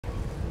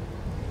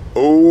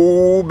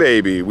Oh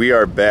baby, we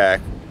are back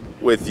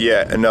with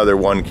yet another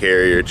one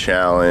carrier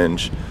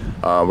challenge.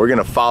 We're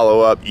gonna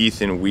follow up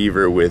Ethan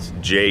Weaver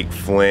with Jake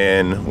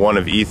Flynn, one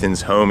of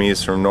Ethan's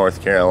homies from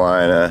North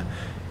Carolina.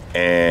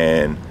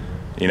 And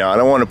you know, I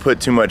don't want to put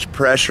too much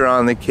pressure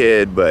on the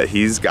kid, but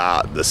he's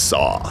got the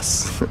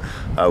sauce.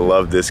 I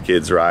love this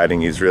kid's riding.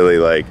 He's really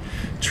like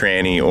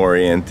tranny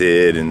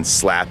oriented and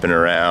slapping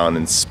around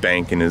and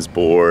spanking his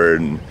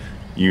board, and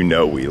you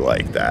know we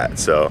like that.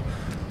 So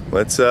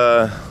let's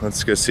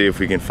go see if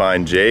we can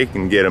find Jake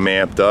and get him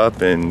amped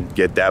up and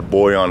get that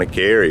boy on a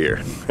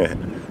carrier.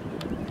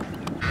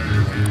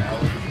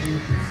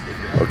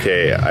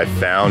 Okay, I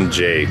found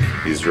Jake.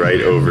 He's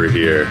right over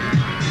here.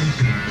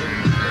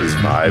 He's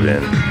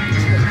vibing.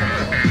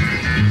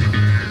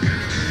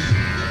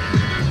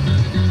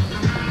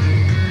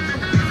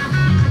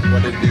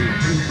 What did you?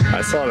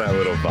 I saw that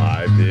little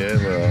vibe, dude.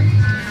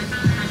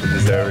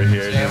 Just over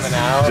here,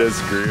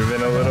 just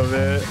grooving a little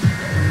bit.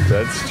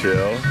 That's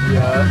chill.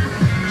 Yeah.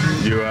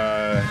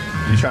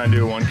 You trying to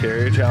do a one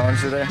carrier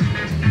challenge today?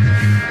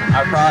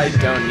 I probably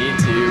don't need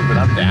to, but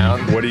I'm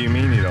down. What do you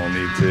mean you don't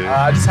need to?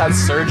 I just had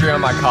surgery on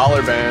my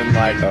collarbone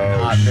like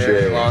not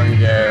very long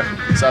ago,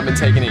 so I've been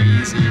taking it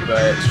easy.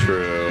 But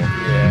true.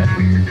 Yeah.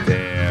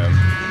 Damn.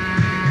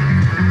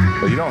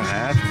 Well, you don't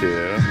have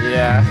to.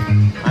 Yeah.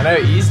 I know.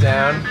 Ease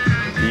down.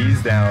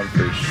 Ease down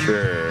for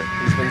sure.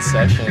 He's been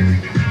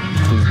session.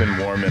 He's been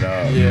warming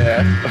up.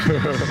 Yeah.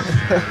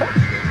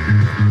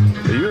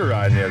 You were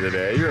riding the other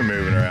day. You were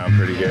moving around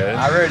pretty good.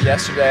 I rode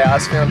yesterday. I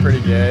was feeling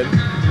pretty good.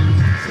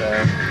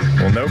 So.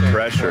 Well, no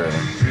pressure.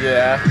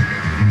 Yeah.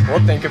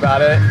 We'll think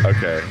about it.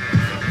 Okay.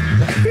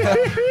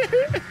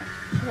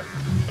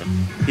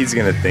 He's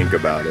gonna think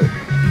about it.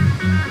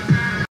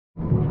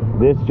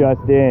 This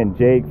just in,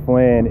 Jake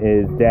Flynn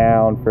is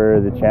down for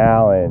the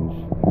challenge.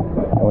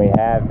 And we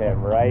have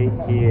him right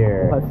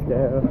here. Let's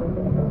go.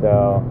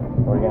 So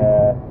we're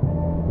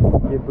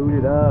gonna get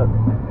booted up.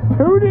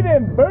 Tooted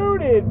and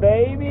booted,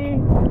 baby.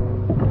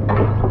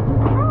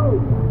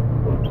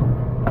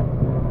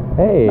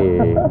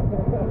 Hey,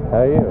 how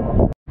are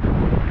you?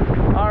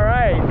 All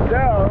right,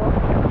 so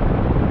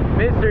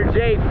Mr.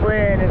 Jake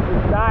Flynn has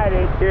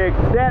decided to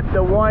accept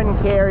the one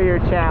carrier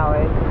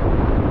challenge,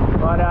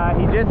 but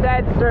he just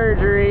had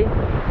surgery,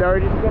 so we're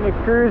just gonna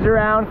cruise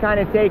around, kind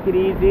of take it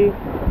easy.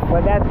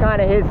 But that's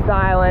kind of his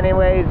style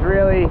anyways,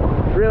 really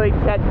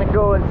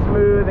technical and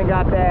smooth, and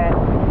got that.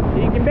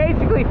 You can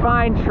basically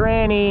find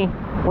tranny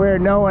where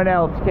no one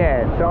else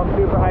can. So I'm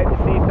super hyped to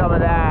see some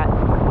of that.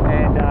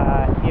 And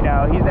you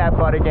know, he's that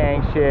butter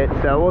gang shit.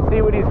 So we'll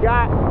see what he's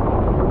got.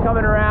 We're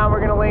coming around,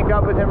 we're gonna link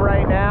up with him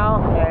right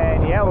now,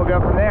 and yeah, we'll go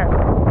from there.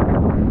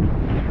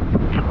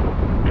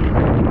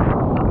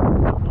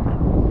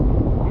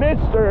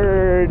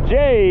 Mr.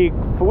 Jake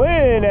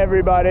Flynn,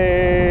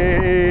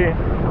 everybody.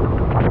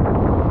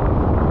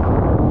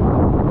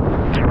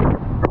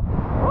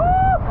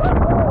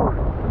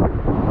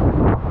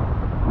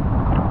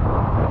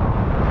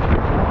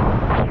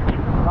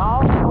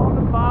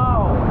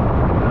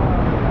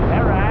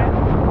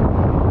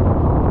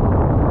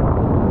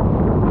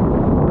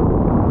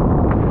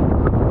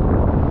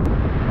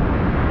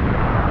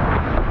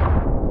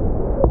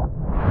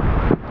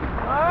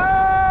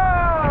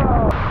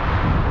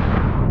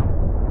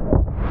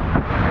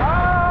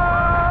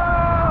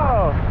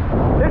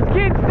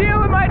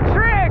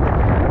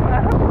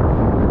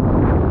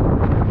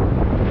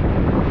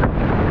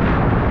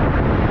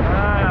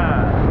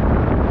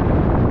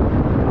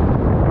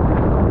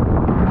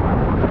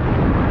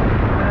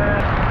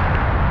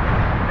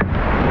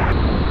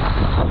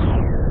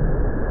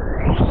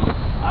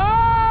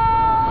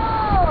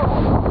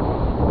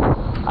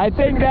 I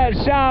think that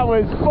shot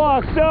was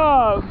fucked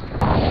up.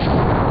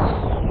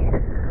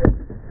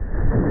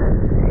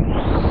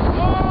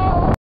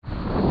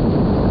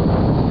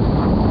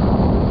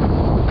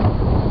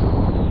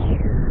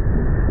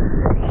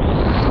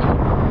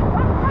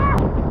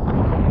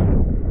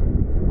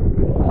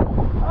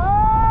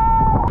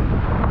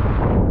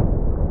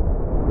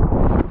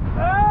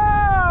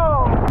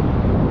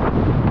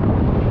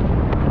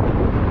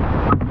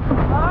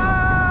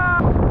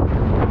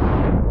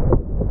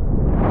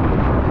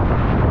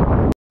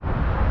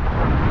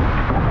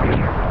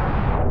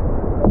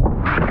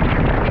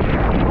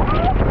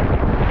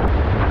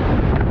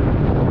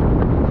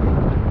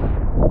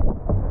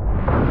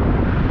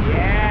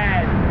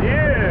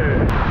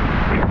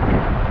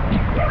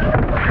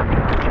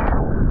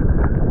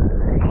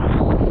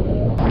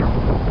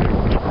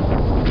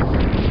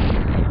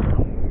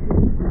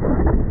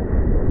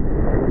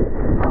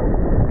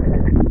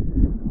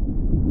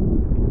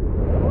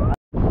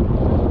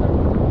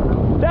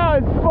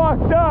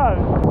 Fucked up.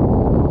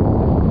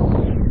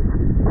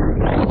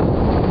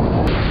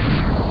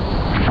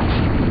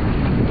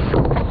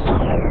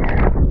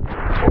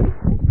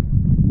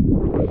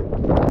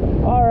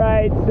 All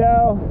right,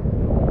 so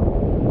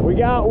we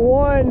got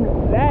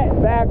one,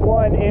 that back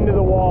one into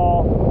the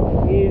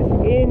wall is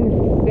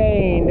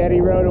insane that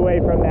he rode away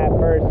from that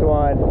first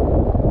one.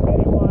 If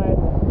anyone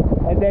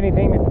has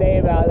anything to say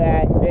about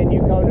that, then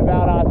you come to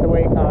Valdosta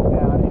Weight Comp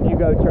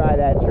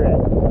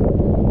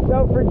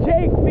So for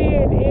Jake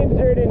being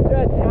injured and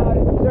just out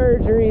of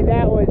surgery,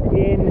 that was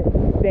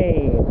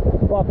insane.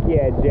 Fuck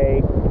yeah,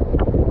 Jake.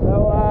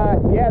 So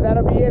yeah,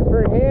 that'll be it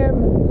for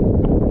him.